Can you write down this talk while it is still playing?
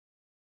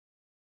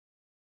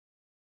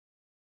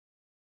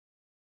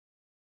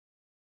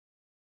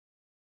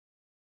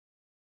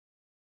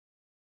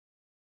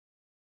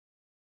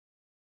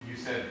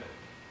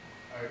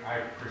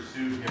I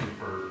pursued him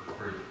for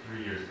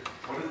 3 years.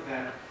 What does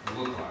that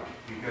look like?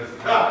 Because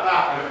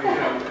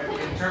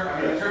in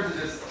terms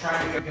of just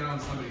trying to get on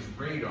somebody's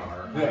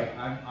radar,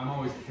 I'm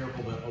always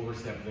careful to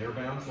overstep their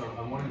bounds. So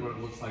I'm wondering what it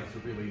looks like to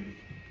really.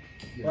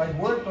 Well, I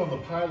worked on the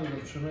pilot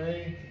of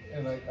Treme,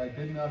 and I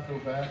did not go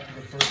back to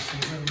the first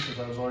season because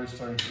I was always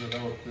starting to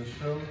develop this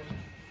show.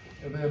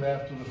 And then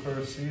after the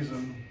first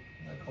season,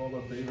 I called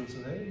up David and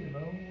said, hey, you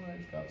know, I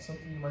got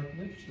something you might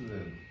be interested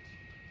in.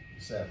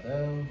 He sat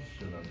down,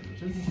 showed up, he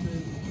was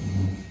interested.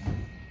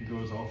 He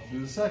goes off to do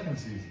the second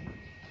season.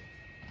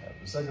 After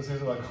the second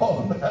season, I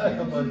called him back.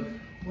 I'm like,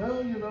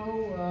 well, you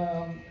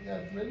know, yeah,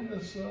 I've written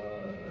this,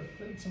 I've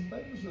written some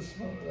things,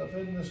 I've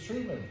written this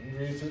treatment. He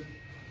reads it.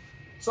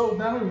 So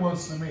now he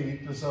wants to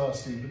meet this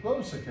Steve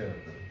DeGrossa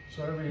character.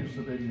 So I arranged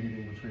a big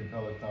meeting between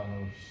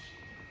Pelicanos,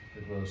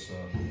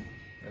 DeGrossa,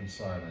 and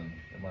Simon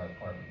in my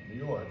apartment in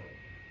New York.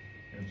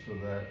 And so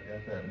that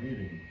at that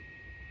meeting,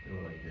 they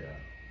were like, yeah,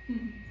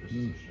 this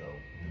is a show.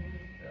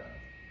 Yeah.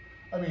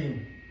 I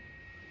mean,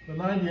 the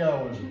 90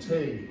 hours of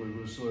tape, it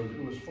was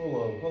full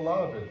of, a lot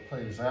of it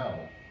plays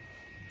out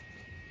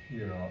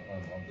here on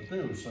the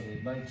Deuce. I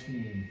mean,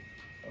 19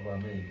 of our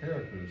main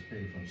characters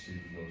came from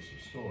Steve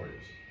DeGrossa's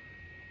stories.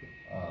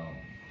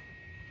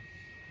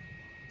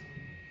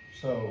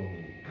 So,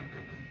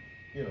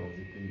 you know,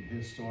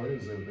 his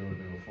stories, they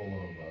were full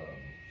of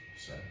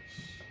sex,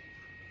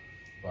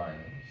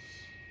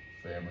 violence,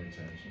 family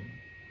tension,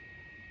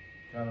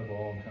 kind of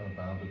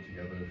bounded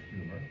together with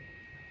humor.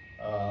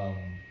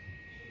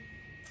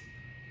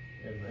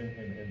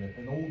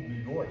 In old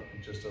New York,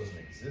 it just doesn't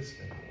exist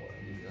anymore.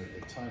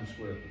 At Times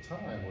Square at the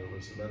time, where it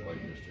was the red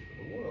light district of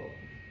the world,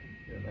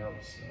 you know, now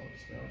it's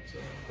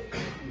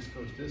East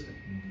Coast Disney.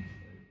 Mm-hmm.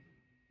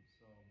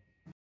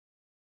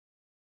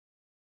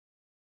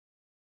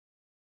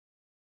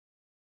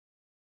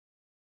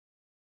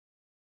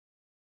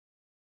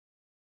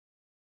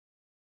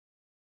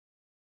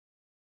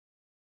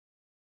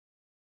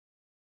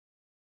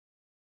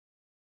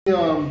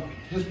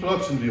 His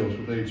production deals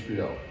with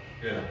HBO.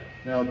 Yeah.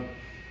 Now,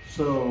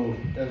 so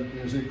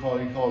as he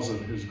calls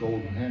it, his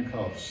golden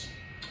handcuffs.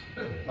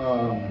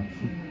 Now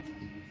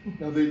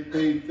they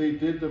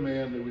did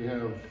demand that we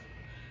have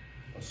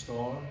a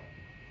star.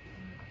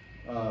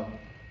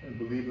 And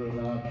believe it or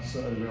not,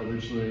 so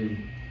originally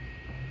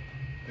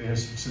they had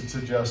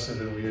suggested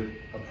that we had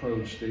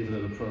David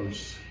had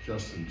approached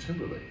Justin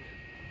Timberlake.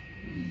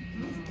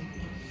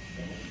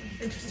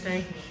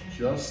 Interesting.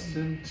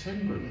 Justin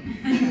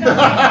Timberlake.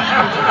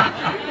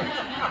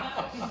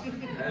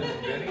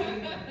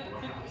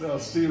 Now,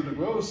 Steve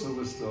DeGrossa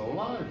was still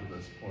alive at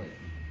this point.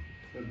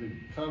 And the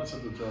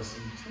concept of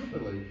Justin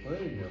Timberlake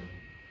playing him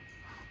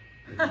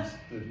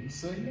didn't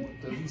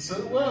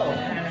sit well.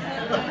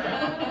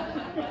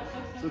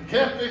 So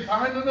can't they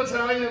find an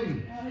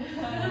Italian?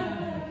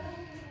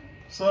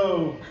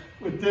 So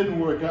it didn't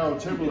work out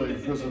with Timberlake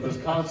because of his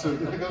concert,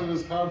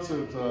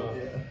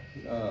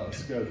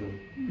 schedule.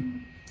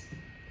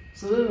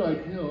 So then,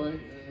 like, you know,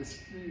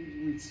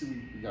 we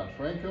got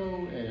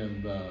Franco,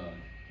 and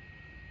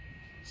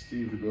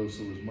Steve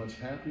DeGrossa was much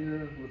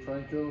happier with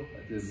Franco.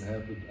 I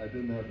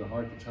didn't have the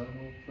heart to tell him,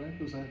 well,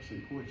 Franco's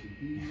actually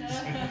Portuguese.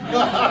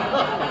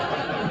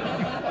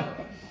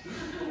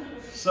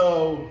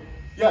 So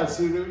yeah,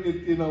 so they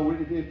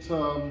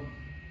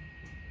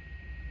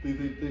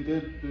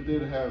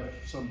did have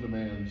some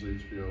demands.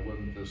 HBO, it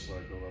wasn't just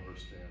like a rubber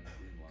stamp.